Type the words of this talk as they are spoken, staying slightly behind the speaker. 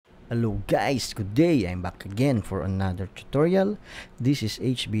Hello guys, good day. I'm back again for another tutorial. This is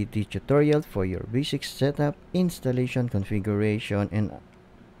HBT tutorial for your basic setup, installation, configuration, and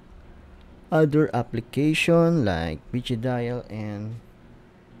other application like vicidial and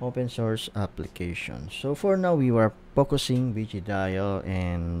open source applications. So for now, we were focusing vicidial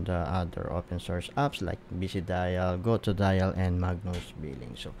and other open source apps like vicidial, GoToDial, and Magnus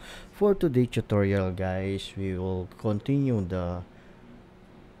Billing. So for today's tutorial, guys, we will continue the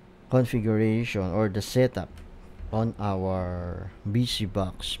configuration or the setup on our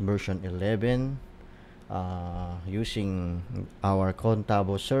Vicibox version 11 using our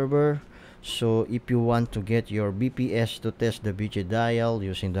Contabo server. So if you want to get your BPS to test the vicidial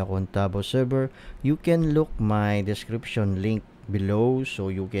using the Contabo server, you can look my description link below, so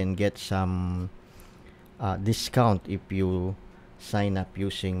you can get some discount if you sign up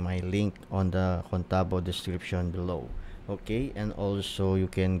using my link on the Contabo description below. Okay, and also you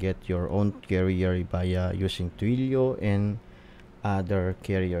can get your own carrier via using Twilio and other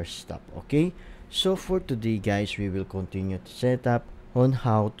carrier stuff. Okay, so for today, guys, we will continue to set up on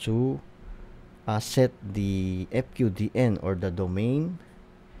how to set the FQDN or the domain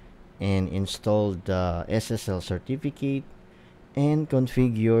and install the SSL certificate and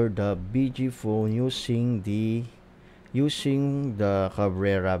configure the Viciphone using the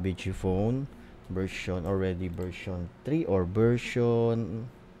Cabrera Viciphone version 3 or version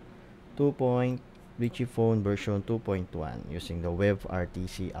 2. Viciphone version 2.1 using the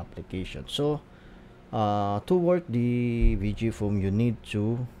WebRTC application. So to work the Viciphone,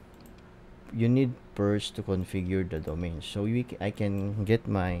 you need first to configure the domain. So I can get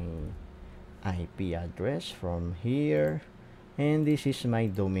my IP address from here, and this is my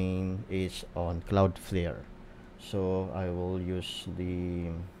domain. It's on Cloudflare. So I will use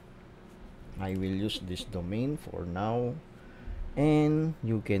this domain for now, and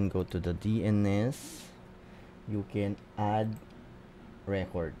you can go to the DNS, you can add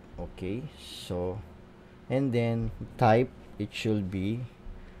record. Okay, so and then type, it should be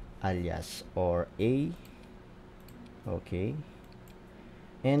alias or a. Okay,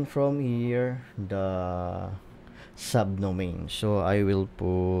 and from here the subdomain, so I will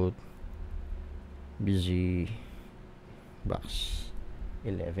put Vicibox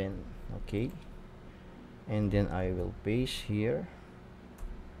 11. Okay, and then I will paste here.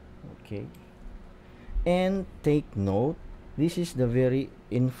 Okay, and take note, this is the very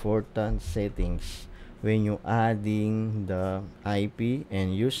important settings when you adding the IP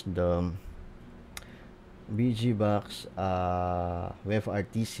and use the Vicibox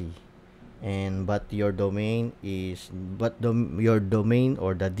WebRTC, and your domain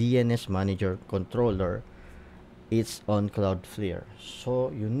or the DNS manager controller, it's on Cloudflare.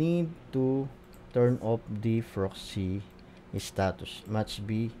 So you need to turn off the proxy status, must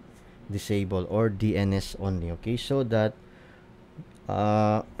be disabled, or DNS only. Okay, so that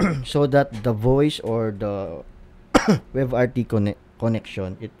so that the voice or the WebRT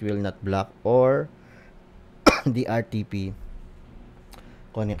connection, it will not block, or the RTP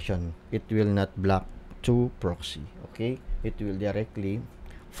connection, it will not block to proxy. Okay, it will directly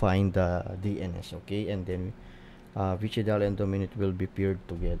find the DNS. Okay, and then vicidial and domain, it will be paired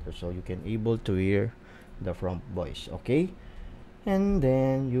together, so you can able to hear the front voice. Okay, and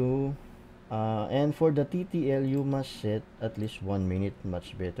then you and for the TTL, you must set at least 1 minute,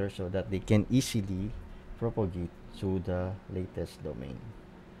 much better, so that they can easily propagate to the latest domain,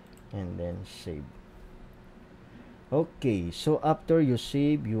 and then save. Okay, so after you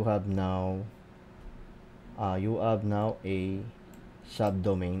save, you have now a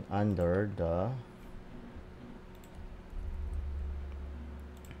subdomain under the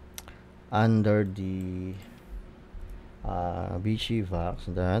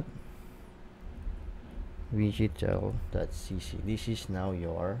vicital.cc. This is now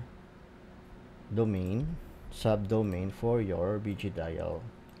your domain, subdomain for your vicidial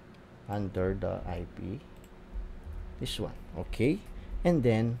under the IP, this one. Okay, and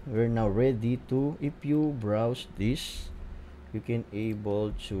then we're now ready to, if you browse this, you can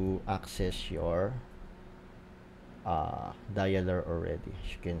able to access your dialer already,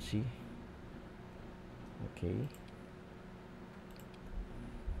 as you can see. Okay,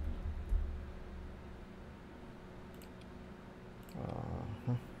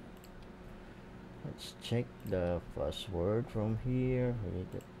 let's check the password from here.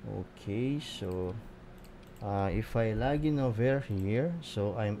 Okay, so if I log in over here,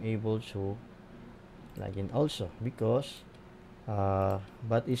 so I'm able to log in also, because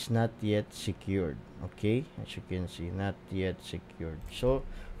but it's not yet secured. Okay, as you can see, not yet secured. So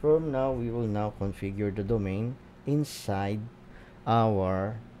from now, we will now configure the domain inside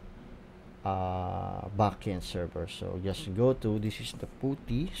our backend server. So just go to, this is the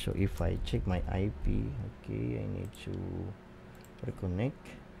putty. So if I check my IP, okay, I need to reconnect.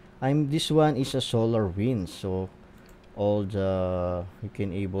 This one is a solar wind, so all the you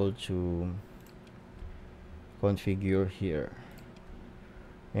can able to configure here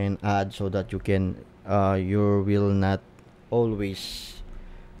and add so that you can you will not always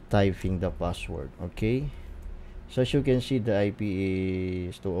typing the password. Okay, so as you can see, the IP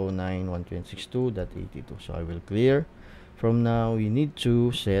is 209.126.82. so I will clear. From now we need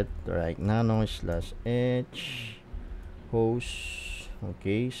to set like nano/h host.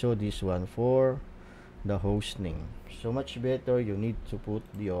 Okay, so this one for the host name. So much better, you need to put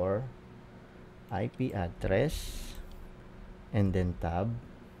your IP address and then tab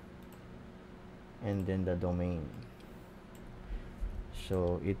and then the domain,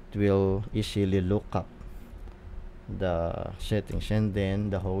 so it will easily look up the settings, and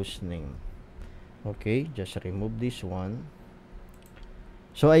then the host name. Okay, just remove this one.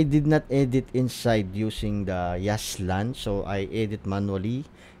 So I did not edit inside using the YASLAN, so I edit manually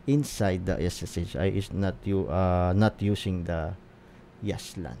inside the SSH. I is not using the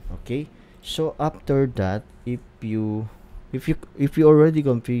YASLAN. Okay, so after that, if you already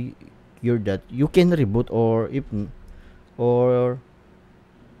configure that, you can reboot, or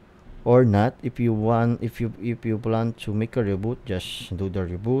or not. If you plan to make a reboot, just do the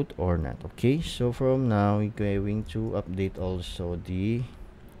reboot or not. Okay, so from now we're going to update also the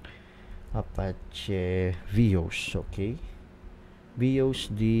Apache VOS. Okay,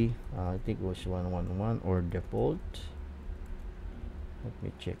 VOSD, I think it was 111 or default. Let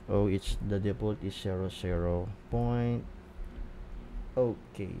me check. Oh, it's the default is 00 point.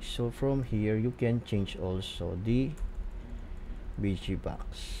 Okay, so from here you can change also the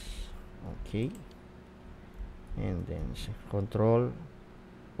Vicibox. Okay, and then Control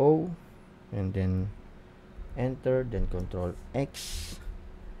O and then enter, then Control X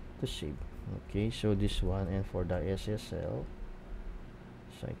to save. Okay, so this one, and for the SSL,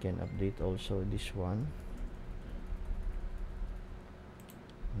 so I can update also this one,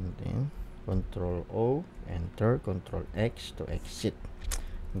 and then Control O, enter, Control X to exit.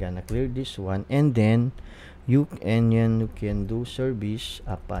 I'm gonna clear this one, and then you can do service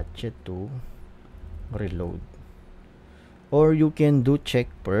Apache to reload, or you can do check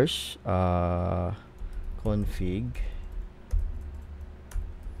first config.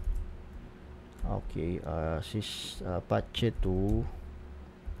 Okay, sys Apache to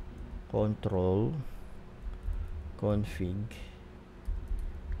control config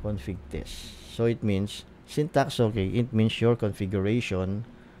test. So it means syntax okay, it means your configuration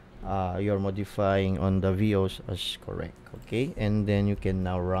you're modifying on the VOS as correct. Okay, and then you can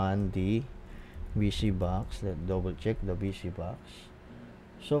now run the Vicibox. Let's double check the Vicibox.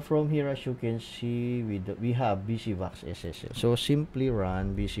 So from here, as you can see, we have Vicibox SSL. So simply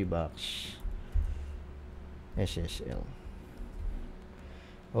run Vicibox SSL.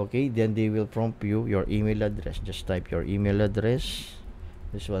 Okay, then they will prompt you your email address. Just type your email address,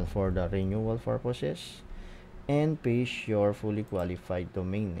 this one for the renewal purposes, and paste your fully qualified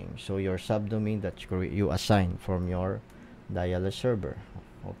domain name, so your subdomain that you assign from your dialer server.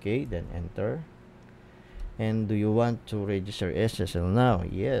 Okay, then enter. And do you want to register SSL now?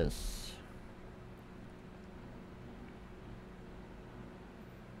 Yes.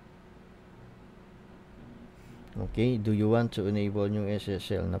 Okay, do you want to enable new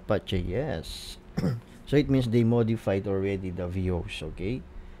SSL in Apache? Yes. So it means they modified already the VOS. Okay,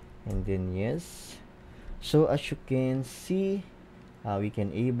 and then yes. So as you can see, we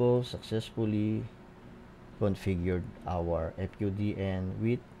can able successfully configured our FQDN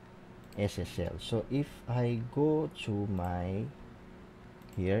with SSL. So if I go to my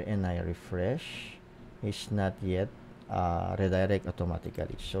here and I refresh, it's not yet redirect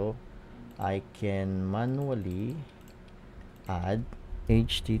automatically. So I can manually add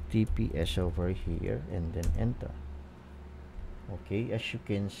HTTPS over here and then enter. Okay, as you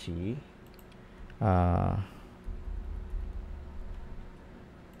can see,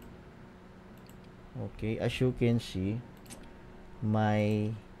 okay, as you can see, my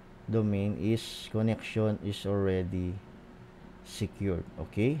domain connection is already secured.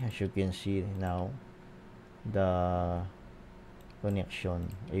 Okay, as you can see now, the connection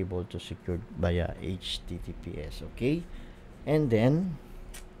able to secure via HTTPS. Okay, and then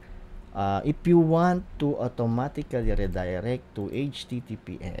if you want to automatically redirect to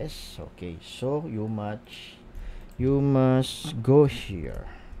HTTPS, okay, so you must go here.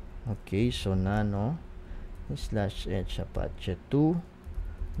 Okay, so nano /h Apache 2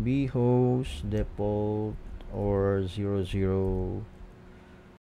 vhost default or 00